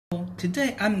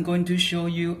Today I'm going to show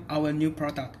you our new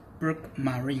product, Brook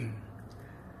Marine.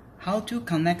 How to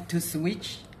connect to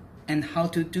switch and how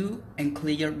to do and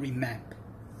clear remap.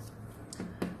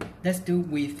 Let's do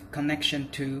with connection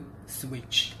to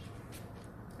switch.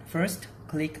 First,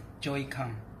 click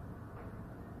Joy-Con.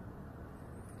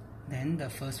 Then the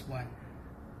first one.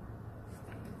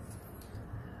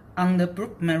 On the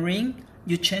Brook Marine,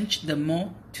 you change the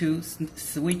mode to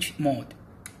switch mode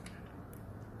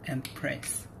and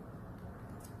press.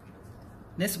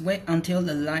 Let's wait until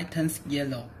the light turns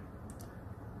yellow.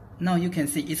 Now you can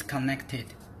see it's connected.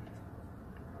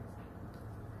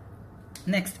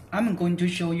 Next, I'm going to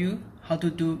show you how to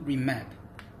do remap.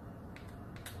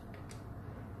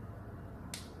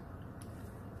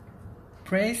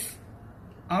 Press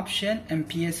Option and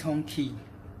PS Home key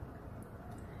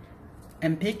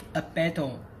and pick a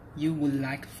battle you would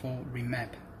like for remap.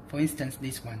 For instance,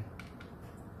 this one.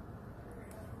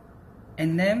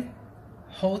 And then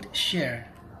hold Share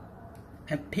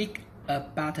and pick a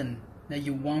button that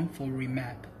you want for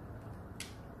remap.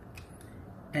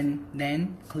 And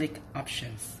then click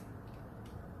Options.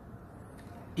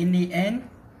 In the end,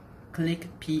 click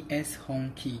PS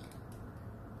Home key.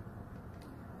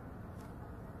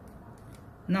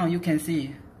 Now you can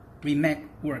see remap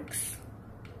works.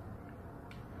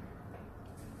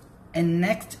 And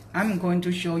next, I'm going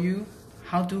to show you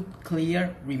how to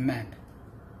clear remap.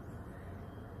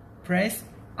 Press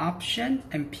Option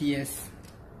and PS.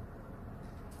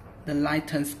 The light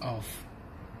turns off.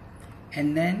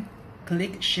 And then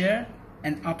click Share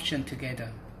and Option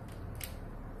together.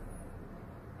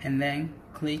 And then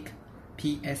click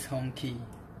PS Home key.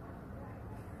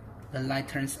 The light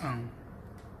turns on.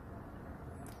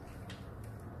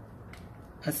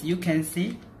 As you can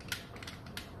see,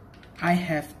 I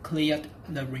have cleared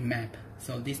the remap,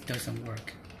 so this doesn't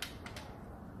work.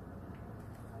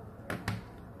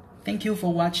 Thank you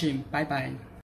for watching. Bye bye.